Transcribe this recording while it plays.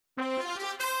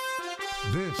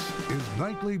This is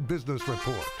Nightly Business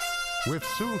Report with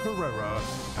Sue Herrera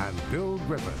and Bill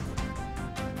Griffin.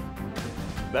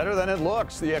 Better than it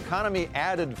looks. The economy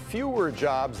added fewer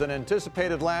jobs than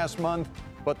anticipated last month,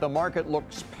 but the market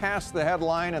looks past the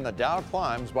headline and the Dow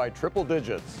climbs by triple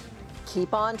digits.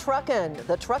 Keep on trucking.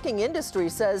 The trucking industry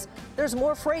says there's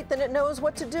more freight than it knows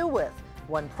what to do with.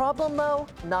 One problem, though,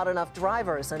 not enough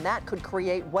drivers, and that could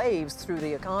create waves through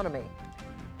the economy.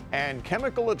 And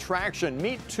Chemical Attraction.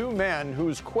 Meet two men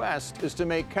whose quest is to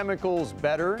make chemicals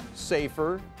better,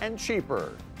 safer, and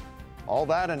cheaper. All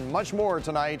that and much more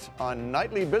tonight on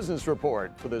Nightly Business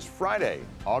Report for this Friday,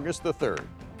 August the 3rd.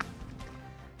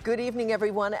 Good evening,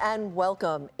 everyone, and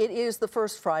welcome. It is the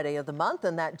first Friday of the month,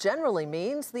 and that generally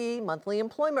means the monthly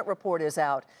employment report is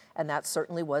out, and that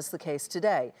certainly was the case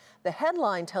today. The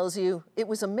headline tells you it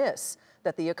was a miss,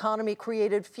 that the economy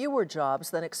created fewer jobs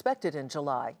than expected in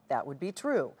July. That would be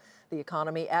true. The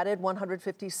economy added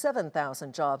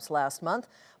 157,000 jobs last month,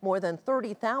 more than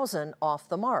 30,000 off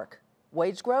the mark.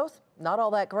 Wage growth, not all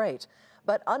that great.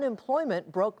 But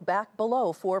unemployment broke back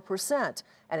below 4%.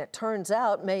 And it turns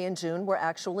out May and June were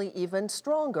actually even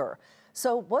stronger.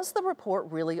 So was the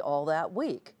report really all that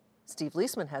weak? Steve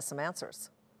Leisman has some answers.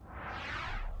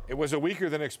 It was a weaker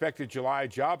than expected July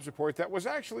jobs report that was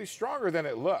actually stronger than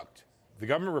it looked. The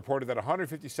government reported that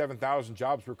 157,000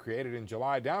 jobs were created in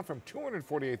July, down from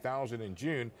 248,000 in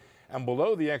June, and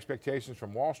below the expectations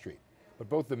from Wall Street. But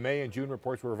both the May and June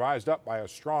reports were revised up by a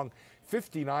strong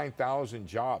 59,000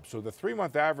 jobs. So the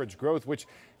three-month average growth, which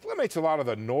eliminates a lot of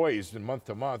the noise in month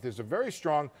to month, is a very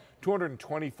strong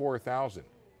 224,000.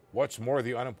 What's more,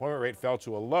 the unemployment rate fell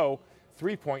to a low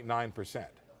 3.9%.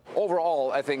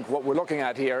 Overall, I think what we're looking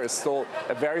at here is still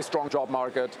a very strong job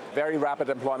market, very rapid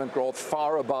employment growth,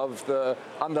 far above the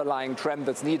underlying trend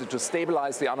that's needed to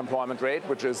stabilize the unemployment rate,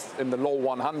 which is in the low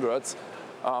 100s.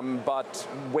 But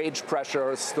wage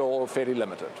pressure is still fairly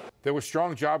limited. There was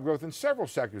strong job growth in several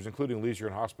sectors, including leisure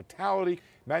and hospitality,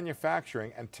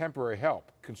 manufacturing, and temporary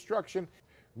help. Construction,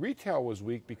 retail was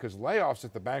weak because layoffs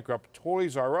at the bankrupt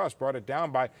Toys R Us brought it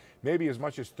down by maybe as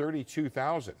much as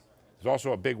 32,000. There's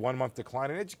also a big one-month decline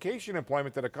in education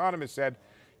employment that economists said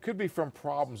could be from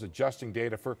problems adjusting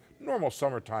data for normal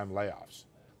summertime layoffs.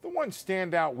 The one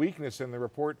standout weakness in the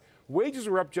report, wages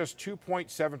were up just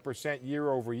 2.7%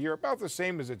 year over year, about the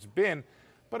same as it's been,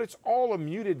 but it's all a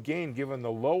muted gain given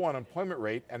the low unemployment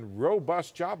rate and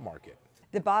robust job market.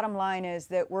 The bottom line is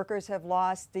that workers have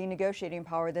lost the negotiating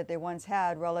power that they once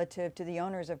had relative to the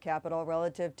owners of capital,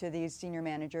 relative to these senior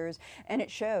managers, and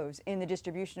it shows in the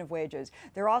distribution of wages.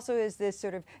 There also is this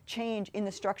sort of change in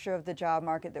the structure of the job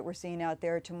market that we're seeing out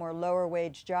there to more lower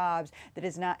wage jobs that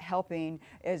is not helping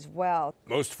as well.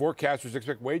 Most forecasters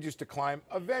expect wages to climb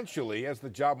eventually as the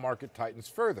job market tightens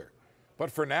further.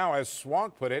 But for now, as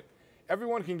Swank put it,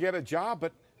 everyone can get a job,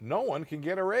 but no one can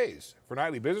get a raise. For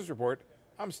Nightly Business Report,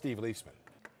 I'm Steve Leisman.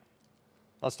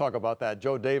 Let's talk about that.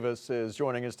 Joe Davis is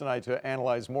joining us tonight to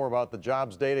analyze more about the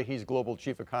jobs data. He's global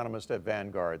chief economist at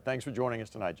Vanguard. Thanks for joining us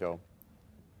tonight, Joe.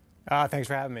 Thanks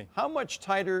for having me. How much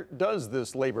tighter does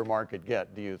this labor market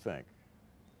get, do you think?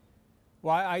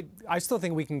 Well, I still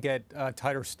think we can get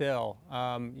tighter still.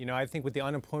 I think with the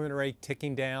unemployment rate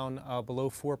ticking down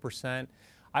below 4%,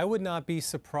 I would not be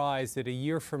surprised that a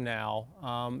year from now,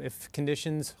 if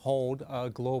conditions hold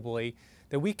globally,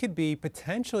 that we could be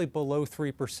potentially below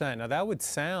 3%. Now, that would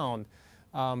sound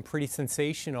pretty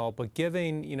sensational, but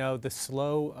given, the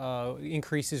slow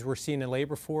increases we're seeing in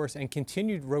labor force and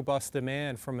continued robust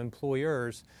demand from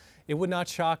employers, it would not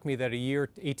shock me that a year,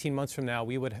 18 months from now,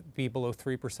 we would be below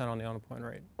 3% on the unemployment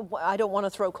rate. I don't want to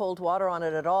throw cold water on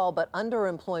it at all, but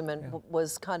underemployment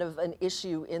was kind of an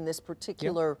issue in this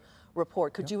particular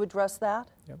report. Could you address that?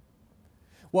 Yep.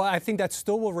 Well, I think that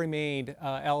still will remain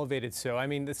elevated. So, I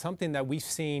mean, it's something that we've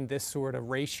seen this sort of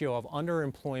ratio of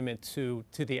underemployment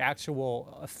to the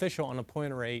actual official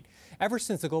unemployment rate ever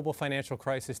since the global financial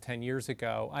crisis 10 years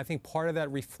ago. I think part of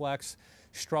that reflects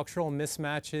structural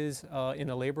mismatches in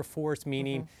the labor force,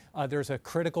 meaning there's a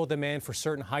critical demand for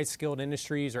certain high-skilled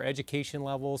industries or education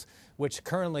levels, which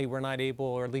currently we're not able,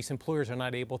 or at least employers are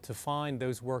not able to find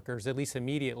those workers, at least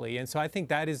immediately. And so I think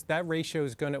that ratio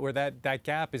is going to, or that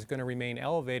gap is going to remain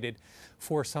elevated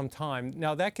for some time.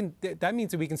 Now that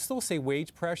means that we can still say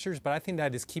wage pressures, but I think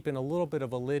that is keeping a little bit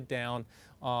of a lid down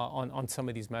on some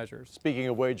of these measures. Speaking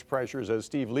of wage pressures, as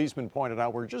Steve Leisman pointed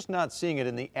out, we're just not seeing it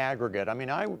in the aggregate. I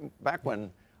mean, back when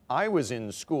I was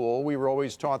in school, we were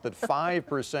always taught that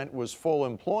 5% was full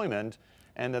employment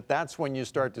and that's when you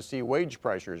start to see wage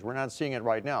pressures. We're not seeing it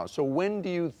right now. So when do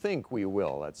you think we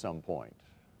will at some point?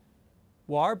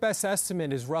 Well, our best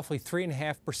estimate is roughly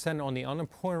 3.5% on the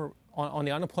on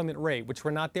the unemployment rate, which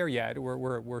we're not there yet,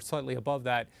 we're slightly above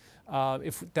that,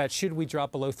 should we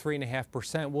drop below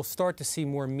 3.5%, we'll start to see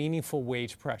more meaningful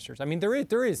wage pressures. I mean,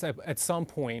 there is at some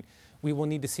point, we will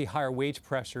need to see higher wage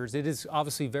pressures. It is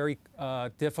obviously very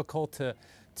difficult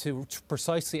to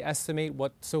precisely estimate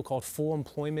what so-called full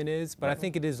employment is, but I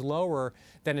think it is lower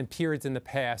than in periods in the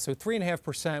past. So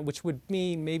 3.5%, which would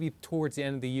mean maybe towards the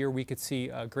end of the year we could see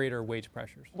greater wage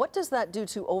pressures. What does that do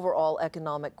to overall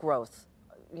economic growth?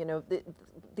 You know,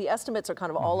 the estimates are kind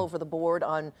of all over the board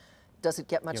on, does it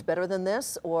get much better than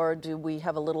this, or do we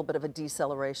have a little bit of a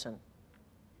deceleration?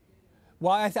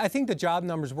 Well, I think the job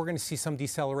numbers, we're going to see some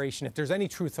deceleration, if there's any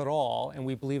truth at all, and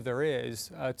we believe there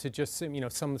is, to just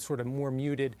some sort of more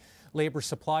muted labor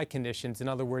supply conditions. In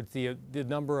other words, the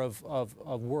number of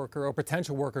worker or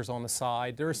potential workers on the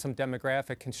side. There are some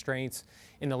demographic constraints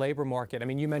in the labor market. I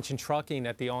mean, you mentioned trucking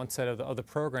at the onset of the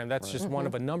program. That's just one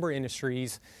of a number of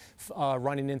industries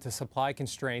running into supply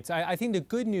constraints. I think the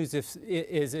good news is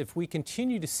if we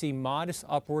continue to see modest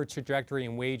upward trajectory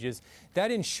in wages,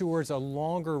 that ensures a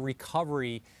longer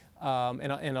recovery. And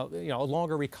a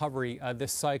longer recovery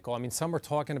this cycle. I mean, some are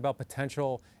talking about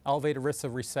potential elevated risks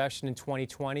of recession in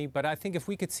 2020, but I think if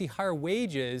we could see higher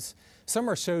wages, some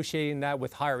are associating that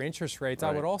with higher interest rates.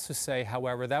 Right. I would also say,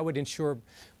 however, that would ensure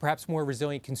perhaps more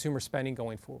resilient consumer spending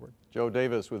going forward. Joe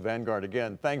Davis with Vanguard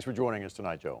again. Thanks for joining us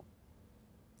tonight, Joe.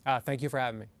 Thank you for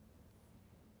having me.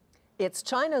 It's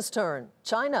China's turn.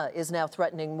 China is now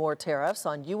threatening more tariffs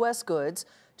on U.S. goods,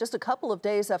 just a couple of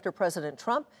days after President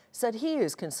Trump said he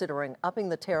is considering upping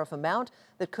the tariff amount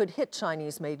that could hit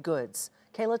Chinese-made goods.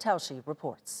 Kayla Tausche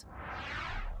reports.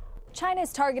 China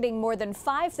is targeting more than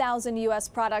 5,000 U.S.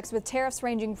 products with tariffs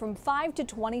ranging from 5 to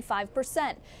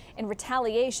 25% in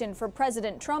retaliation for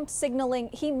President Trump signaling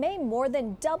he may more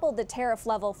than double the tariff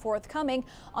level forthcoming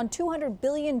on $200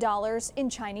 billion in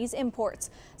Chinese imports.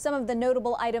 Some of the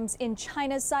notable items in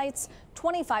China's sights: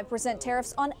 25%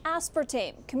 tariffs on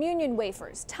aspartame, communion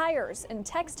wafers, tires, and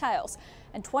textiles,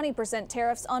 and 20%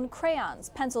 tariffs on crayons,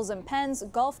 pencils and pens,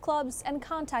 golf clubs, and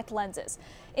contact lenses.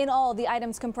 In all, the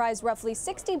items comprise roughly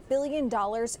 $60 billion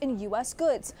in U.S.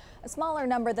 goods, a smaller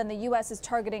number than the U.S. is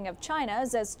targeting of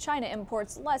China's, as China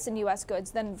imports less in U.S.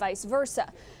 goods than vice versa.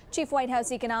 Chief White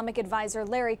House economic advisor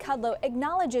Larry Kudlow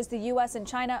acknowledges the U.S. and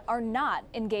China are not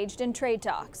engaged in trade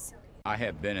talks. I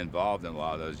have been involved in a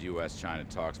lot of those U.S.-China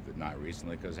talks, but not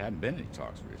recently because there hadn't been any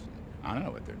talks recently. I don't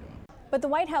know what they're doing. But the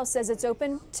White House says it's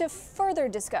open to further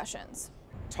discussions.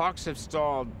 Talks have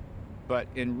stalled, but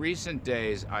in recent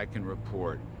days, I can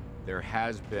report there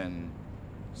has been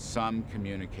some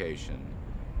communication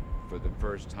for the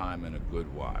first time in a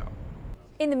good while.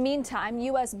 In the meantime,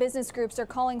 U.S. business groups are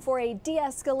calling for a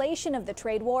de-escalation of the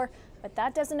trade war, but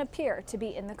that doesn't appear to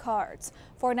be in the cards.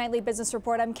 For Nightly Business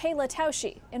Report, I'm Kayla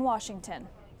Tausche in Washington.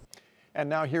 And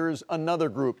now here's another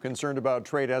group concerned about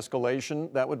trade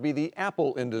escalation. That would be the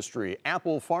apple industry.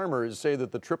 Apple farmers say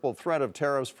that the triple threat of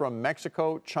tariffs from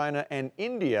Mexico, China, and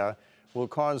India will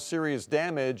cause serious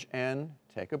damage and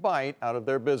take a bite out of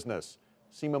their business.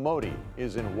 Seema Modi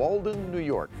is in Walden, New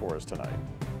York for us tonight.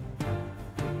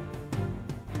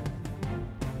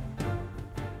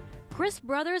 Chris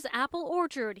Brothers Apple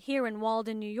Orchard here in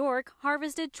Walden, New York,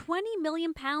 harvested 20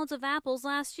 million pounds of apples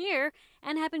last year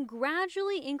and have been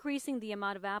gradually increasing the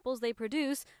amount of apples they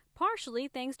produce, partially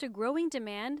thanks to growing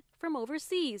demand from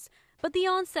overseas. But the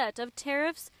onset of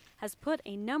tariffs has put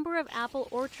a number of apple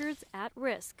orchards at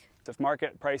risk. If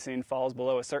market pricing falls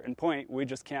below a certain point, we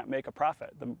just can't make a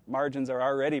profit. The margins are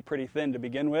already pretty thin to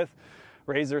begin with,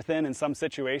 razor thin in some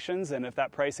situations, and if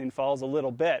that pricing falls a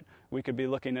little bit, we could be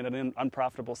looking at an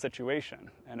unprofitable situation.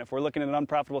 And if we're looking at an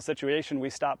unprofitable situation, we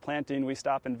stop planting, we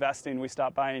stop investing, we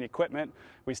stop buying equipment,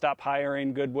 we stop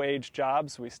hiring good wage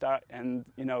jobs, we stop, and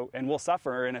we'll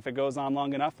suffer. And if it goes on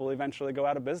long enough, we'll eventually go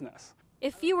out of business.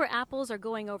 If fewer apples are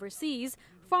going overseas,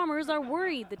 farmers are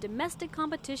worried the domestic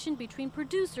competition between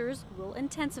producers will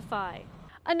intensify.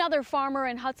 Another farmer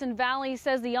in Hudson Valley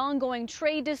says the ongoing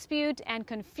trade dispute and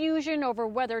confusion over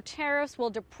whether tariffs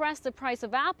will depress the price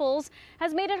of apples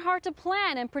has made it hard to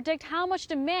plan and predict how much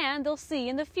demand they'll see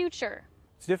in the future.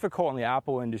 What's difficult in the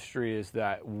apple industry is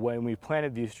that when we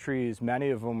planted these trees,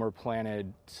 many of them were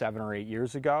planted 7 or 8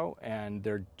 years ago, and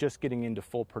they're just getting into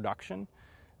full production.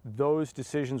 Those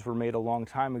decisions were made a long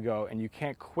time ago, and you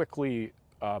can't quickly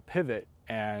pivot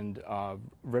and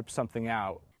rip something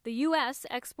out. The U.S.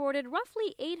 exported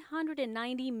roughly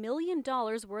 $890 million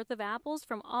worth of apples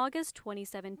from August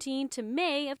 2017 to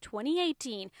May of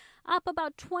 2018, up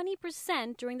about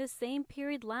 20% during the same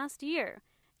period last year.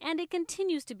 And it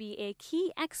continues to be a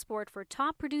key export for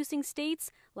top producing states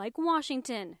like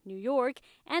Washington, New York,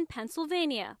 and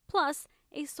Pennsylvania. Plus,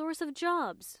 a source of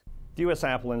jobs. The U.S.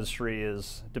 apple industry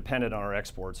is dependent on our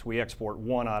exports. We export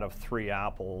 1 out of 3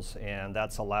 apples, and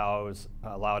that's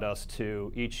allowed us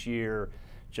to each year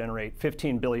generate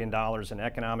 $15 billion in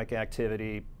economic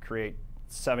activity, create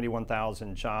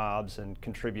 71,000 jobs, and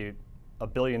contribute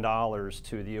 $1 billion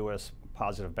to the U.S.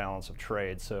 positive balance of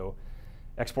trade. So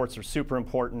exports are super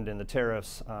important, and the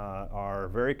tariffs are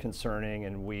very concerning,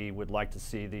 and we would like to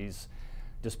see these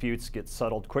disputes get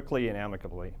settled quickly and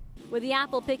amicably. With the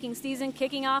apple picking season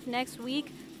kicking off next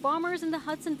week, farmers in the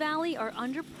Hudson Valley are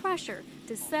under pressure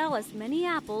to sell as many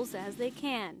apples as they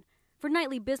can. For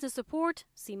Nightly Business Report,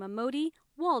 Seema Modi,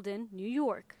 Walden, New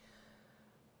York.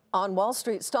 On Wall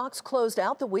Street, stocks closed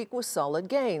out the week with solid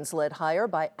gains, led higher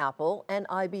by Apple and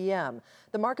IBM.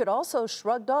 The market also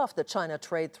shrugged off the China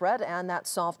trade threat and that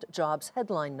soft jobs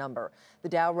headline number. The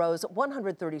Dow rose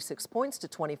 136 points to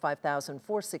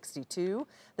 25,462.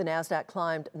 The Nasdaq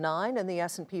climbed 9 and the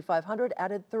S&P 500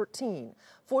 added 13.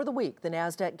 For the week, the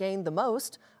Nasdaq gained the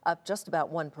most, up just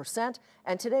about 1%,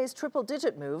 and today's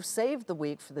triple-digit move saved the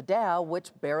week for the Dow,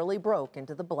 which barely broke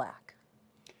into the black.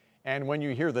 And when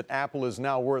you hear that Apple is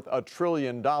now worth $1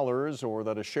 trillion or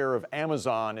that a share of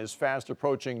Amazon is fast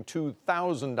approaching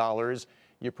 $2,000,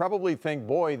 you probably think,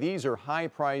 boy, these are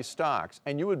high-priced stocks.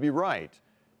 And you would be right.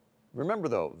 Remember,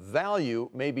 though,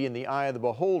 value may be in the eye of the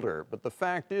beholder, but the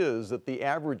fact is that the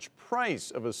average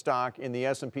price of a stock in the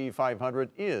S&P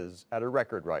 500 is at a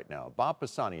record right now. Bob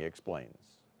Pisani explains.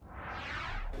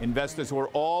 Investors were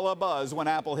all abuzz when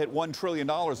Apple hit $1 trillion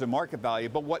in market value,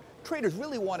 but what traders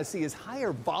really want to see is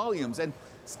higher volumes, and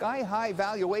sky-high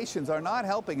valuations are not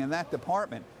helping in that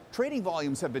department. Trading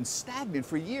volumes have been stagnant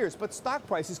for years, but stock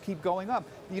prices keep going up.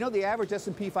 You know, the average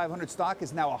S&P 500 stock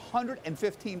is now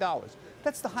 $115.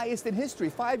 That's the highest in history.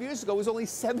 5 years ago, it was only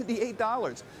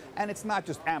 $78. And it's not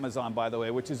just Amazon, by the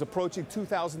way, which is approaching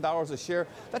 $2,000 a share.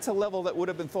 That's a level that would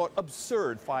have been thought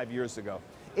absurd 5 years ago.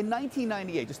 In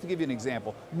 1998, just to give you an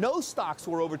example, no stocks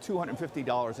were over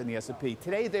 $250 in the S&P.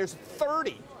 Today, there's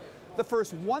 30. The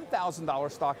first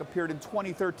 $1,000 stock appeared in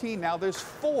 2013. Now there's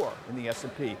 4 in the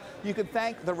S&P. You can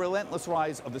thank the relentless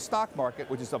rise of the stock market,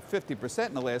 which is up 50%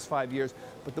 in the last 5 years.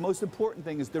 But the most important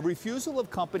thing is the refusal of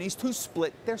companies to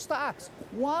split their stocks.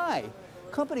 Why?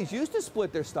 Companies used to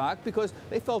split their stock because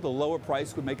they felt a lower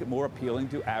price would make it more appealing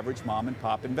to average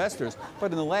mom-and-pop investors.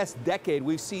 But in the last decade,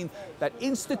 we've seen that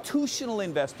institutional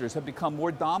investors have become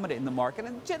more dominant in the market,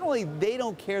 and generally they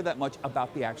don't care that much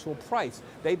about the actual price.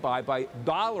 They buy by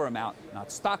dollar amount,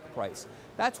 not stock price.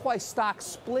 That's why stock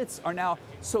splits are now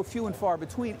so few and far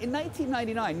between. In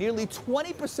 1999, nearly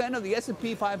 20% of the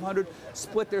S&P 500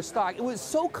 split their stock. It was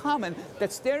so common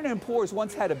that Standard & Poor's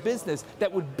once had a business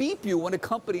that would beep you when a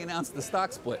company announced the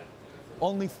stock split.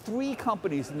 Only 3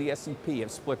 companies in the S&P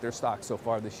have split their stock so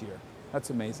far this year.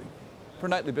 That's amazing. For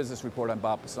Nightly Business Report, I'm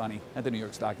Bob Pisani at the New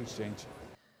York Stock Exchange.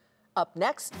 Up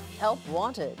next, help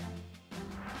wanted.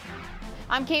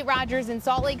 I'm Kate Rogers in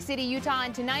Salt Lake City, Utah,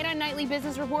 and tonight on Nightly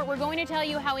Business Report, we're going to tell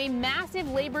you how a massive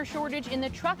labor shortage in the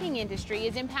trucking industry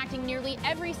is impacting nearly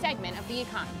every segment of the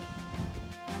economy.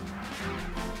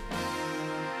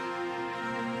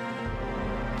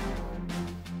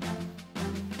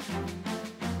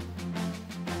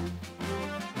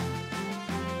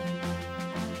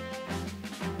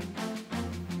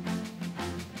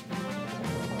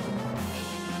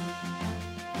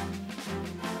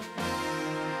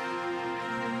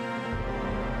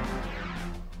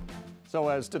 So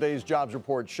as today's jobs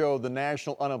report showed, the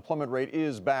national unemployment rate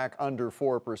is back under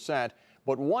 4%.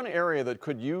 But one area that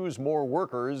could use more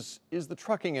workers is the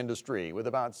trucking industry. With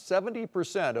about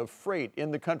 70% of freight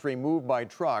in the country moved by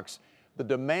trucks, the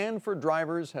demand for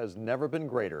drivers has never been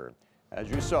greater. As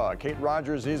you saw, Kate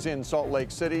Rogers is in Salt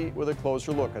Lake City with a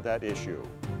closer look at that issue.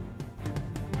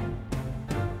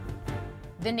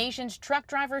 The nation's truck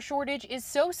driver shortage is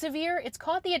so severe, it's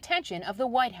caught the attention of the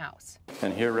White House.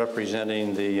 And here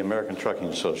representing the American Trucking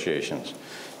Associations.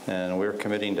 And we're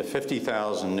committing to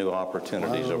 50,000 new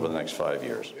opportunities over the next 5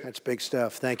 years. That's big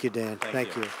stuff. Thank you, Dan.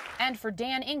 Thank you. And for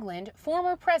Dan England,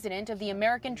 former president of the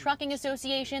American Trucking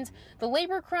Associations, the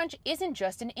labor crunch isn't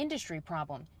just an industry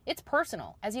problem. It's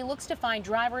personal, as he looks to find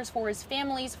drivers for his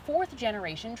family's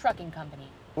 4th-generation trucking company.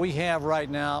 We have right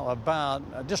now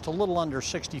about just a little under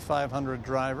 6,500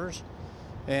 drivers.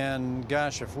 And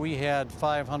gosh, if we had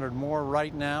 500 more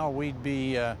right now, we'd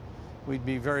be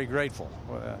very grateful.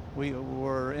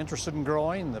 We're interested in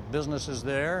growing. The business is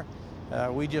there.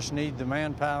 We just need the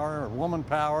manpower or woman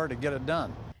power to get it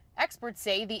done. Experts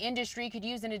say the industry could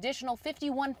use an additional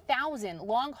 51,000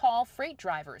 long-haul freight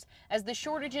drivers as the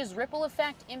shortage's ripple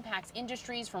effect impacts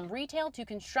industries from retail to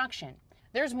construction.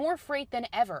 There's more freight than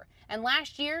ever, and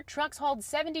last year, trucks hauled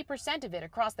 70% of it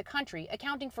across the country,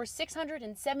 accounting for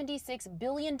 $676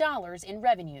 billion in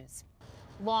revenues.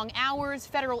 Long hours,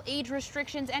 federal age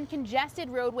restrictions, and congested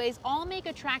roadways all make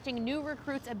attracting new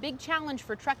recruits a big challenge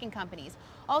for trucking companies.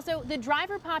 Also, the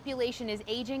driver population is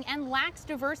aging and lacks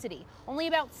diversity. Only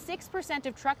about 6%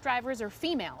 of truck drivers are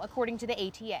female, according to the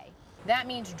ATA. That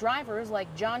means drivers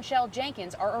like John Shell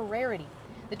Jenkins are a rarity.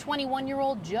 The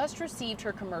 21-year-old just received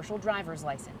her commercial driver's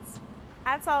license.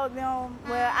 I told them,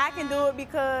 well, I can do it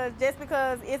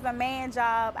because it's a man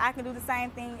job, I can do the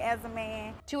same thing as a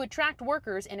man. To attract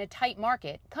workers in a tight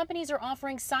market, companies are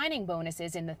offering signing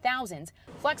bonuses in the thousands,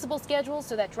 flexible schedules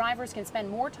so that drivers can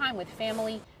spend more time with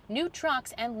family, new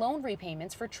trucks, and loan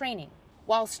repayments for training.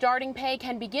 While starting pay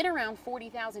can begin around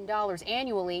 $40,000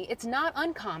 annually, it's not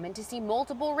uncommon to see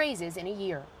multiple raises in a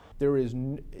year. There is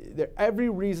every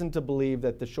reason to believe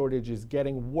that the shortage is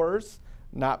getting worse,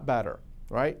 not better.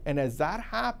 Right? And as that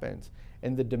happens,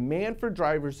 and the demand for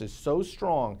drivers is so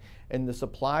strong and the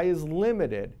supply is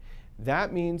limited,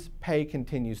 that means pay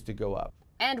continues to go up.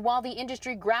 And while the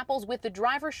industry grapples with the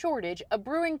driver shortage, a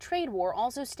brewing trade war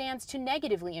also stands to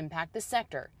negatively impact the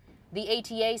sector. The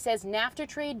ATA says NAFTA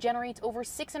trade generates over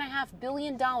 $6.5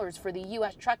 billion for the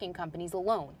U.S. trucking companies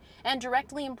alone and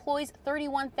directly employs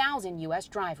 31,000 U.S.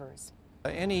 drivers.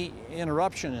 Any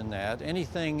interruption in that,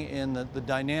 anything in the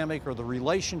dynamic or the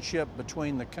relationship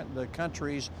between the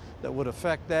countries that would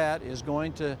affect that is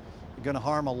going to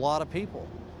harm a lot of people,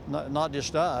 not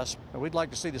just us. We'd like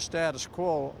to see the status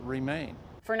quo remain.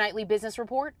 For Nightly Business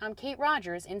Report, I'm Kate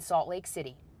Rogers in Salt Lake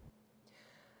City.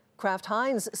 Kraft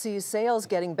Heinz sees sales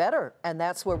getting better, and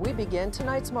that's where we begin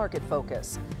tonight's market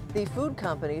focus. The food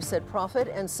company said profit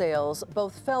and sales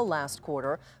both fell last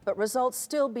quarter, but results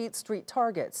still beat street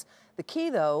targets. The key,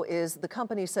 though, is the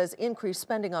company says increased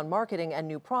spending on marketing and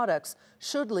new products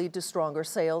should lead to stronger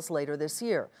sales later this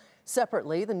year.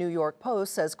 Separately, the New York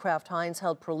Post says Kraft Heinz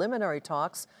held preliminary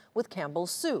talks with Campbell's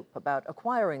Soup about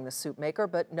acquiring the soup maker,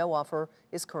 but no offer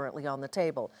is currently on the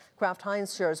table. Kraft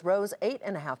Heinz shares rose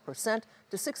 8.5%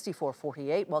 to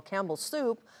 $64.48, while Campbell's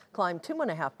Soup climbed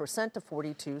 2.5% to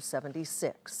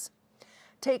 $42.76.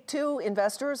 Take-Two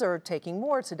investors are taking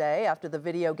more today after the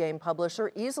video game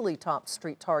publisher easily topped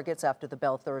street targets after the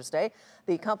bell Thursday.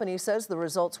 The company says the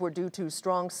results were due to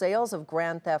strong sales of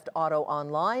Grand Theft Auto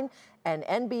Online and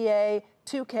NBA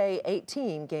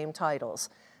 2K18 game titles.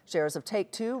 Shares of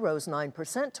Take-Two rose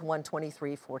 9% to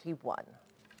 $123.41.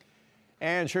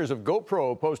 And shares of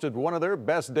GoPro posted one of their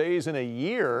best days in a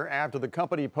year after the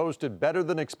company posted better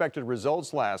than expected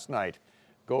results last night.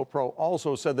 GoPro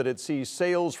also said that it sees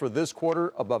sales for this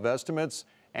quarter above estimates,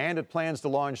 and it plans to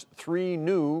launch 3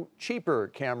 new, cheaper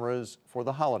cameras for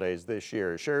the holidays this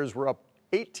year. Shares were up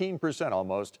 18%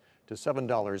 almost to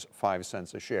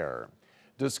 $7.05 a share.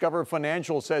 Discover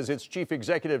Financial says its chief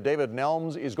executive, David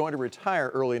Nelms, is going to retire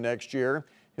early next year.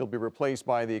 He'll be replaced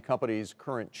by the company's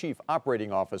current chief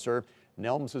operating officer.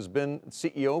 Nelms has been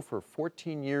CEO for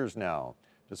 14 years now.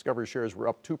 Discover shares were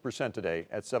up 2% today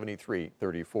at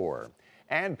 $73.34.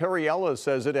 And Perry Ellis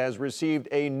says it has received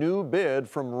a new bid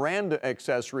from Randa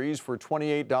Accessories for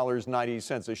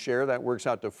 $28.90 a share. That works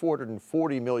out to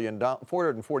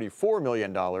 $444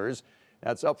 million.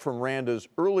 That's up from Randa's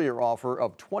earlier offer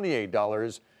of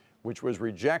 $28, which was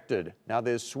rejected. Now,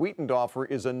 this sweetened offer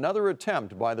is another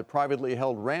attempt by the privately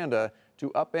held Randa to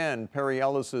upend Perry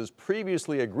Ellis's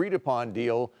previously agreed upon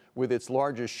deal with its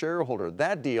largest shareholder.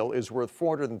 That deal is worth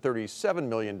 $437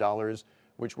 million,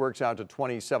 which works out to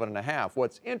 $27.5.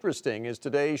 What's interesting is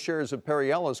today shares of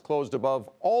Perry Ellis closed above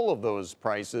all of those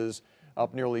prices,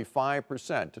 up nearly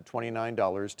 5% to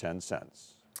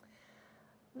 $29.10.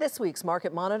 This week's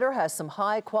Market Monitor has some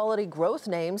high-quality growth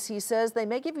names. He says they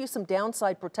may give you some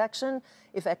downside protection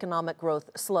if economic growth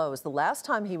slows. The last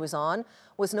time he was on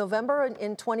was November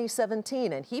in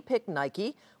 2017, and he picked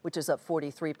Nike, which is up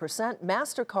 43%,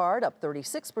 MasterCard up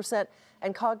 36%,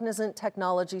 and Cognizant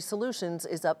Technology Solutions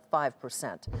is up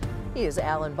 5%. He is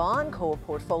Alan Bond,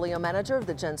 co-portfolio manager of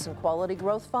the Jensen Quality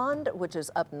Growth Fund, which is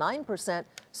up 9%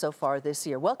 so far this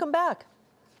year. Welcome back.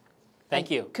 Thank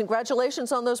you.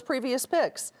 Congratulations on those previous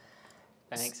picks.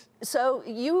 Thanks. So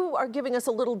you are giving us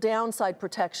a little downside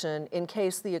protection in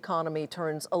case the economy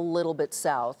turns a little bit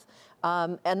south.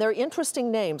 And they're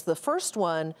interesting names. The first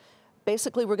one,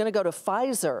 basically, we're going to go to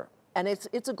Pfizer, and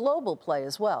it's a global play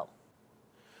as well.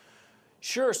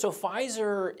 Sure. So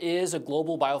Pfizer is a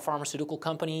global biopharmaceutical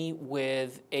company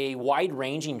with a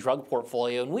wide-ranging drug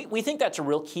portfolio, and we think that's a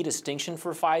real key distinction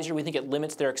for Pfizer. We think it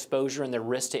limits their exposure and their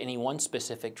risk to any one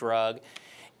specific drug.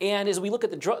 And as we look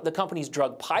at the company's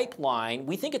drug pipeline,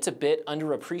 we think it's a bit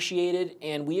underappreciated,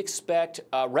 and we expect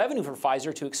revenue for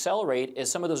Pfizer to accelerate as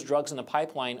some of those drugs in the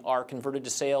pipeline are converted to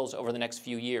sales over the next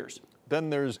few years. Then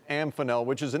there's Amphenol,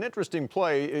 which is an interesting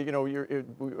play. You know,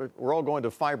 we're all going to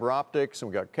fiber optics,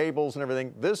 and we've got cables and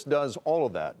everything. This does all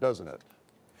of that, doesn't it?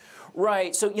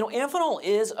 Right. So, you know, Amphenol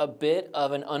is a bit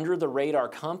of an under-the-radar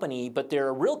company, but they're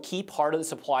a real key part of the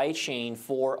supply chain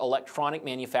for electronic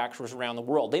manufacturers around the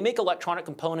world. They make electronic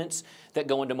components that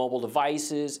go into mobile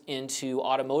devices, into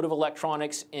automotive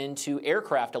electronics, into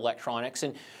aircraft electronics.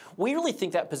 And we really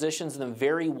think that positions them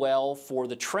very well for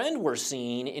the trend we're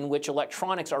seeing in which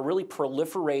electronics are really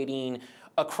proliferating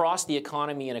across the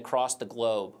economy and across the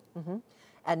globe. Mm-hmm.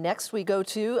 And next we go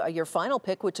to your final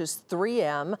pick, which is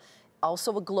 3M.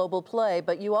 Also a global play,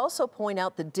 but you also point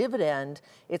out the dividend.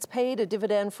 It's paid a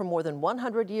dividend for more than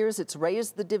 100 years. It's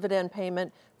raised the dividend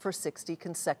payment for 60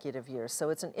 consecutive years. So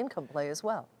it's an income play as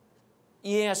well.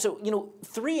 Yeah, so, you know,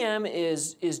 3M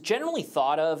is generally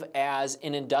thought of as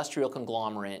an industrial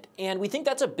conglomerate. And we think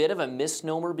that's a bit of a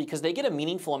misnomer because they get a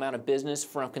meaningful amount of business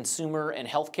from consumer and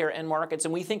healthcare end markets.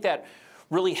 And we think that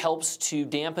really helps to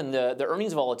dampen the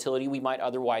earnings volatility we might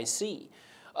otherwise see.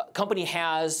 Company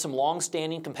has some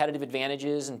long-standing competitive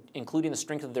advantages, including the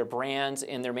strength of their brands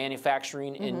and their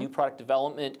manufacturing and new product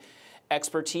development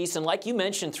expertise. And like you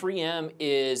mentioned, 3M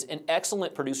is an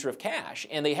excellent producer of cash,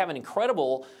 and they have an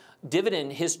incredible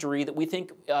dividend history that we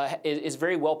think is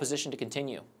very well positioned to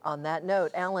continue. On that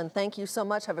note, Alan, thank you so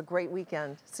much. Have a great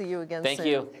weekend. See you again soon. Thank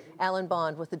you. Alan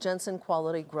Bond with the Jensen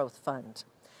Quality Growth Fund.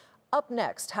 Up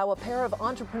next, how a pair of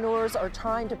entrepreneurs are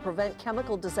trying to prevent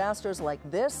chemical disasters like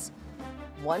this,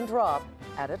 one drop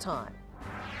at a time.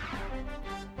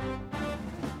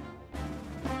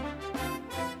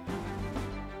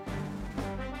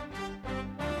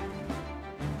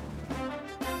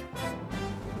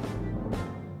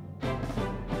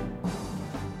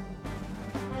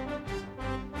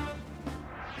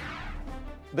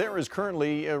 There is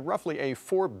currently roughly a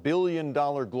 $4 billion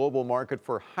global market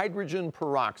for hydrogen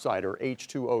peroxide, or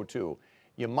H2O2.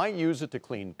 You might use it to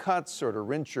clean cuts or to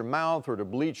rinse your mouth or to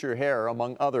bleach your hair,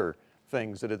 among other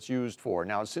things that it's used for.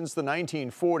 Now, since the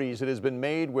 1940s, it has been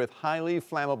made with highly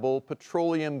flammable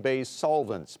petroleum-based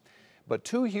solvents. But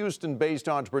two Houston-based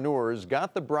entrepreneurs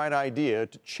got the bright idea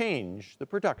to change the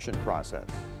production process.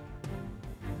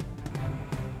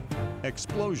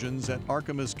 Explosions at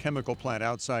Artemis chemical plant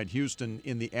outside Houston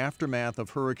in the aftermath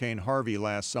of Hurricane Harvey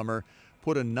last summer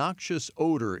put a noxious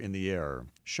odor in the air.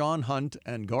 Sean Hunt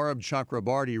and Gaurav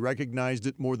Chakrabarty recognized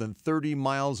it more than 30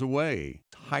 miles away.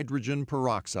 Hydrogen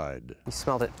peroxide. We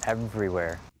smelled it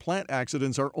everywhere. Plant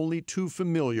accidents are only too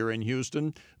familiar in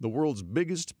Houston, the world's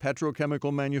biggest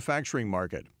petrochemical manufacturing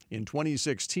market. In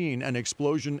 2016, an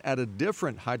explosion at a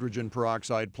different hydrogen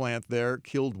peroxide plant there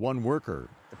killed one worker.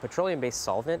 The petroleum-based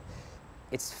solvent,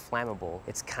 it's flammable.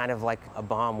 It's kind of like a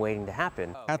bomb waiting to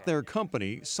happen. At their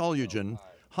company, Solugen,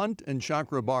 Hunt and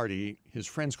Chakrabarty, his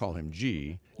friends call him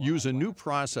G, use a new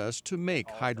process to make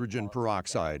hydrogen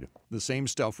peroxide, the same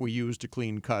stuff we use to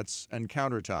clean cuts and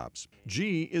countertops.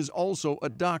 G is also a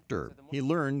doctor. He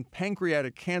learned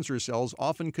pancreatic cancer cells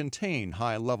often contain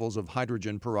high levels of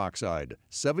hydrogen peroxide.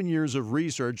 7 years of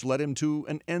research led him to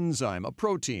an enzyme, a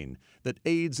protein, that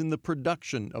aids in the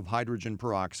production of hydrogen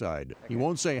peroxide. He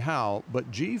won't say how,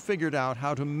 but G figured out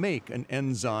how to make an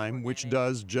enzyme which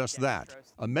does just that.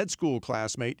 A med school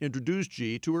classmate introduced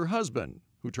G to her husband,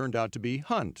 who turned out to be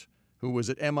Hunt, who was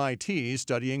at MIT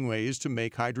studying ways to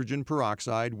make hydrogen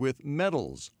peroxide with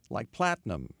metals, like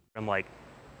platinum. I'm like,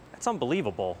 that's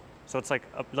unbelievable. So it's like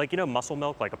you know, muscle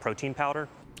milk, like a protein powder?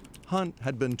 Hunt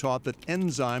had been taught that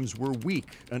enzymes were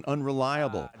weak and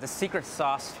unreliable. The secret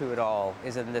sauce to it all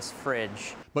is in this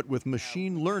fridge. But with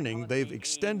machine learning, they've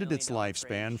extended its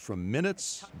lifespan from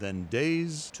minutes, then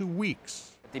days, to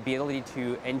weeks. The ability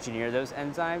to engineer those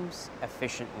enzymes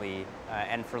efficiently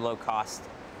and for low cost,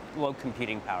 low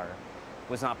computing power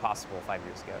was not possible 5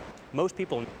 years ago. Most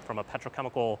people from a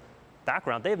petrochemical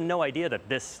background, they have no idea that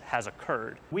this has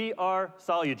occurred. We are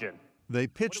Solugen. They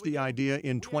pitched the idea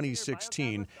in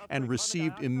 2016 and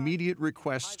received immediate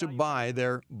requests to buy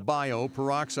their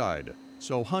bioperoxide.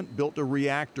 So Hunt built a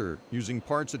reactor using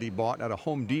parts that he bought at a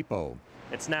Home Depot.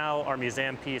 It's now our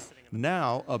museum piece.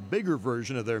 Now, a bigger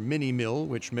version of their mini mill,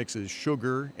 which mixes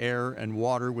sugar, air, and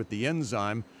water with the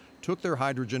enzyme, took their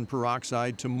hydrogen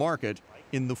peroxide to market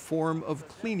in the form of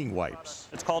cleaning wipes.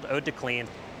 It's called Ode to Clean.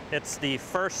 It's the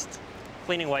first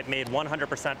cleaning wipe made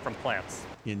 100% from plants.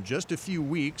 In just a few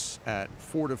weeks, at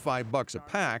 $4 to $5 a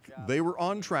pack, they were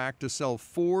on track to sell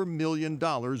 $4 million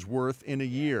worth in a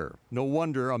year. No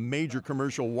wonder a major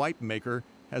commercial wipe maker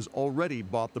has already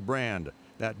bought the brand.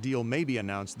 That deal may be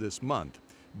announced this month.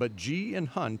 But GE and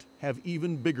Hunt have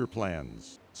even bigger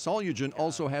plans. Solugen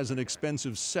also has an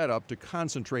expensive setup to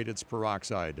concentrate its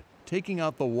peroxide. Taking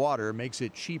out the water makes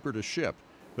it cheaper to ship.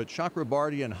 But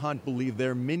Chakrabarty and Hunt believe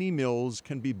their mini mills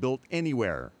can be built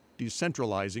anywhere,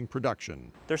 decentralizing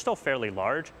production. They're still fairly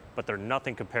large, but they're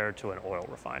nothing compared to an oil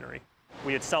refinery.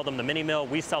 We would sell them the mini mill,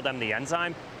 we sell them the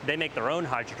enzyme. They make their own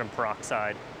hydrogen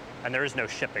peroxide, and there is no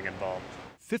shipping involved.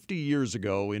 50 years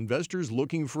ago, investors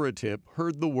looking for a tip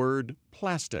heard the word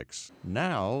plastics.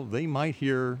 Now they might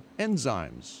hear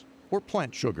enzymes or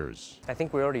plant sugars. I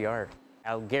think we already are.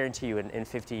 I'll guarantee you in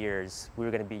 50 years,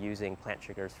 we're going to be using plant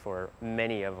sugars for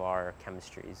many of our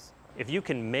chemistries. If you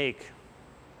can make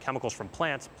chemicals from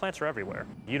plants, plants are everywhere.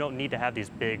 You don't need to have these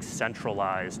big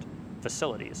centralized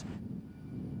facilities.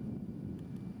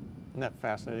 Isn't that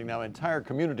fascinating? Now, entire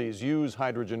communities use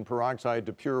hydrogen peroxide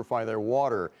to purify their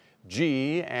water.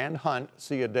 GE and Hunt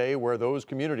see a day where those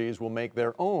communities will make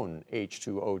their own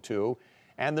H2O2,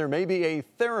 and there may be a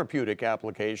therapeutic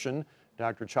application.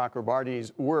 Dr.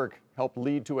 Chakrabarty's work helped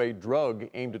lead to a drug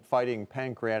aimed at fighting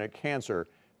pancreatic cancer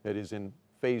that is in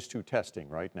phase 2 testing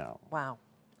right now. Wow.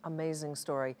 Amazing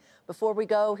story. Before we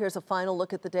go, here's a final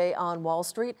look at the day on Wall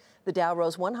Street. The Dow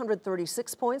rose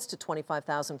 136 points to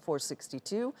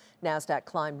 25,462. NASDAQ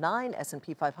climbed 9.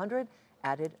 S&P 500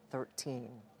 added 13.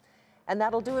 And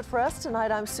that'll do it for us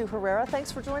tonight. I'm Sue Herrera.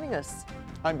 Thanks for joining us.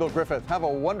 I'm Bill Griffith. Have a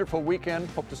wonderful weekend.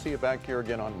 Hope to see you back here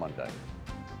again on Monday.